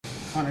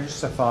Connor,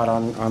 just a thought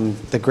on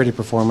the gritty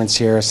performance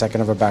here, a second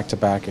of a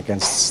back-to-back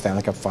against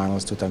Stanley Cup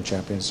finalists, two-time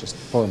champions, just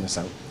pulling this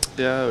out.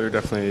 Yeah, we were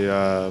definitely,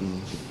 not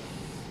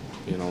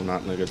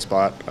in a good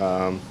spot.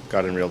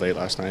 Got in real late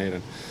last night,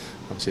 and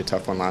obviously a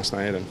tough one last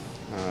night, and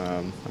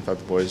I thought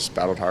the boys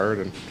battled hard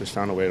and just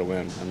found a way to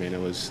win. I mean,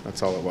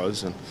 that's all it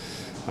was, and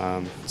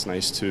it's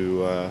nice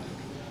to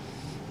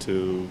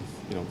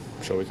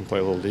show we can play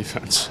a little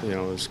defense.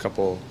 There's a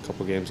couple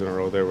games in a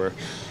row there where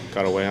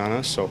got away on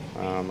us. So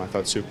I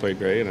thought Sue played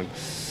great, and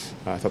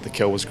I thought the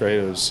kill was great.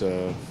 It was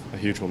a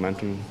huge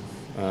momentum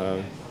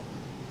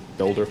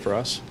builder for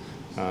us,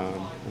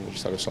 and we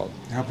just had a solid.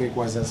 How big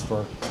was this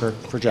for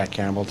Jack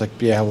Campbell to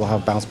be able to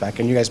have bounce back?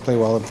 And you guys play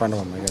well in front of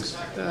him, I guess.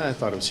 Yeah, I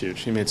thought it was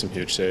huge. He made some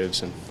huge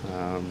saves, and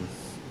a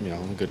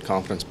good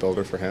confidence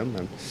builder for him,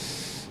 and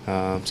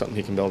something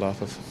he can build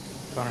off of.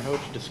 Connor, how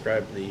would you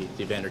describe the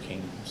Evander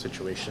Kane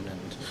situation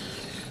and,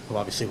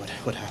 obviously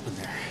what happened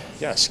there?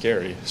 Yeah,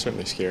 scary.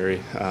 Certainly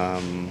scary. I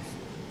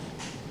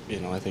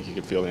think you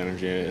could feel the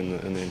energy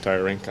in the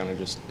entire rink kind of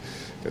just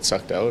get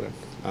sucked out.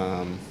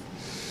 And,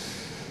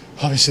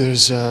 obviously,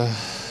 there's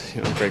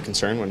great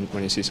concern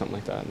when you see something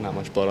like that and not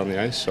much blood on the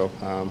ice. So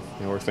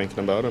we're thinking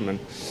about him, and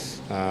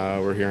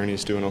we're hearing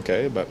he's doing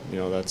okay. But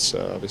that's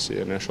obviously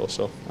initial.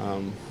 So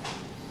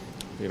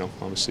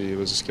obviously it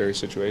was a scary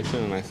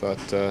situation, and I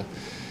thought.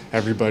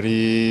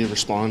 Everybody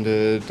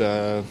responded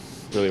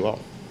really well.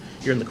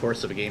 You're in the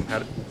course of a game.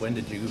 When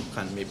did you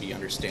kind of maybe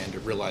understand or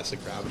realize the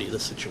gravity of the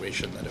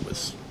situation, that it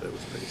was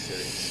pretty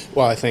serious?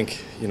 Well, I think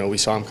we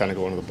saw him kind of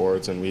going to the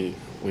boards, and we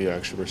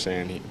actually were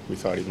saying we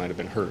thought he might have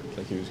been hurt,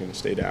 like he was going to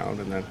stay down,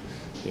 and then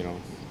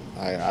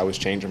I was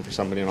changing for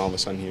somebody, and all of a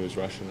sudden he was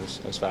rushing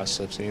as fast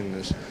as I've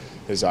seen.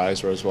 His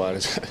eyes were as wide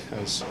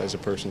as a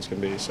person's can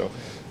be. So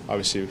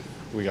obviously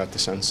we got the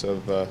sense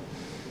of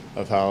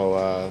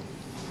how.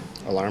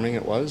 Alarming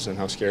it was and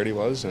how scared he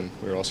was, and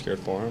we were all scared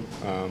for him.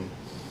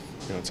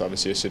 It's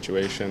obviously a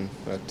situation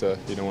that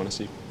you don't want to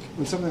see.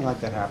 When something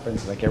like that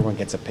happens, like everyone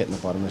gets a pit in the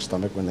bottom of their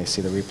stomach when they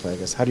see the replay, I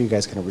guess, how do you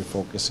guys kind of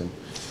refocus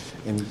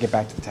and get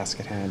back to the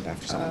task at hand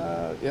after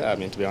something? Yeah, I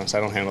mean, to be honest,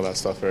 I don't handle that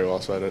stuff very well,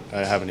 so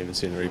I haven't even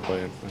seen the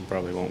replay and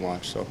probably won't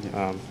watch. So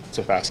it's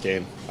a fast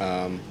game.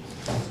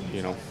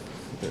 We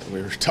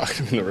were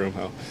talking in the room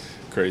how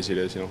crazy it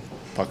is.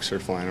 Pucks are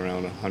flying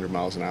around 100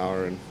 miles an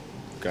hour, and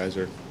guys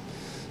are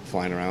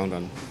flying around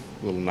on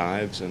little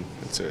knives, and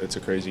it's a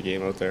crazy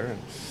game out there,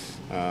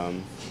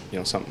 and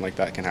something like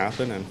that can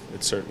happen, and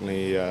it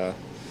certainly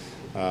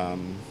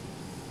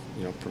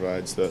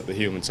provides the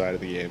human side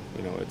of the game.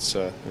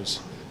 There's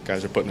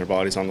guys are putting their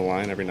bodies on the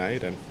line every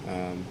night, and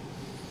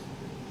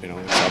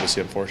it's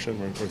obviously unfortunate.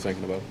 We're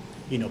thinking about it.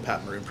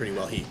 Pat Maroon pretty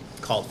well. He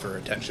called for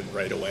attention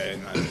right away,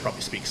 and that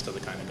probably speaks to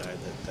the kind of guy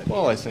that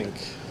well, I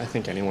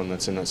think anyone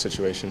that's in that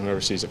situation,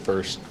 whoever sees it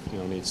first,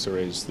 needs to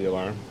raise the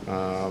alarm.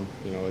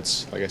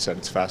 It's like I said,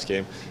 it's a fast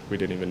game. We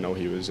didn't even know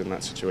he was in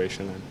that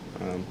situation,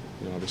 and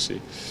obviously,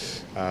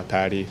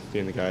 Patty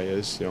being the guy he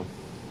is,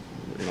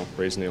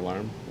 raising the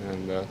alarm,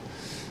 and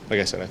like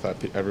I said, I thought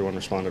everyone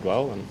responded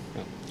well, and.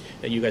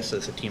 You guys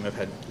as a team have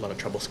had a lot of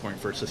trouble scoring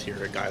first this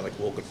year. A guy like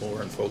Moore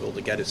and Fogle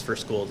to get his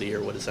first goal of the year,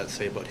 what does that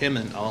say about him?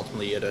 And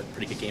ultimately, he had a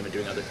pretty good game of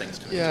doing other things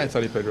too. Yeah, I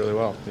thought he played really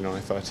well.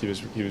 I thought he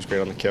was great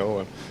on the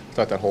kill, and I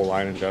thought that whole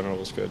line in general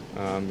was good.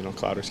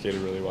 Clowder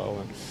skated really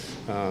well,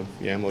 and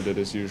Yamo did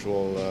his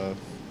usual,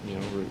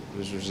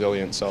 his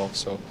resilient self.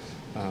 So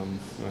I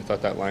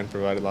thought that line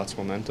provided lots of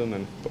momentum,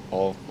 and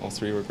all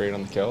three were great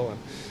on the kill and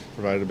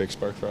provided a big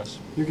spark for us.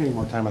 You're getting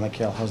more time on the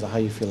kill. How are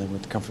you feeling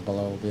with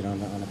comfortable being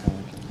on a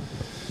penalty kill?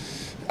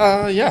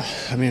 Yeah,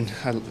 I mean,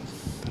 I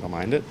don't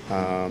mind it.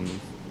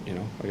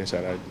 Like I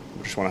said, I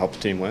just want to help the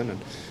team win, and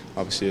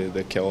obviously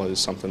the kill is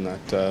something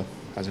that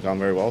hasn't gone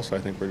very well, so I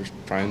think we're just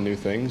trying new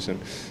things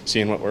and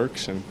seeing what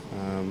works, and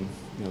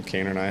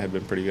Kane and I had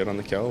been pretty good on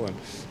the kill, and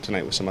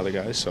tonight with some other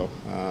guys, so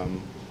I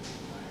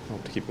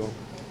hope to keep going.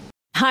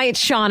 Hi,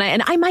 it's Shauna,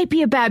 and I might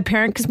be a bad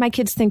parent because my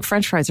kids think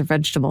French fries are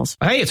vegetables.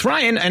 Hey, it's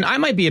Ryan, and I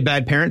might be a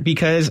bad parent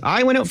because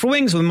I went out for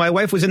wings when my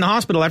wife was in the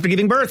hospital after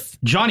giving birth.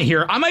 Johnny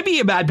here. I might be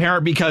a bad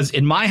parent because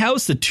in my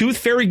house, the tooth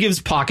fairy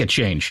gives pocket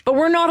change. But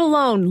we're not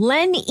alone.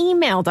 Len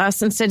emailed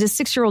us and said his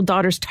 6-year-old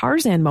daughter's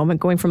Tarzan moment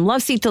going from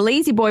love seat to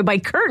lazy boy by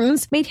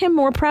curtains made him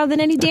more proud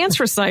than any dance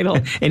recital.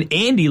 And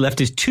Andy left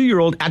his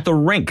 2-year-old at the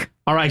rink.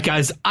 All right,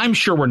 guys, I'm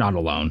sure we're not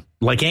alone.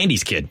 Like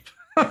Andy's kid.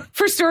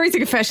 For stories and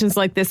confessions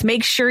like this,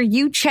 make sure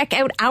you check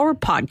out our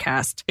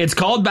podcast. It's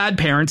called Bad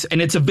Parents, and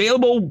it's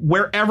available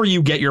wherever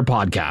you get your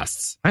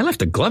podcasts. I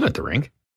left a glove at the rink.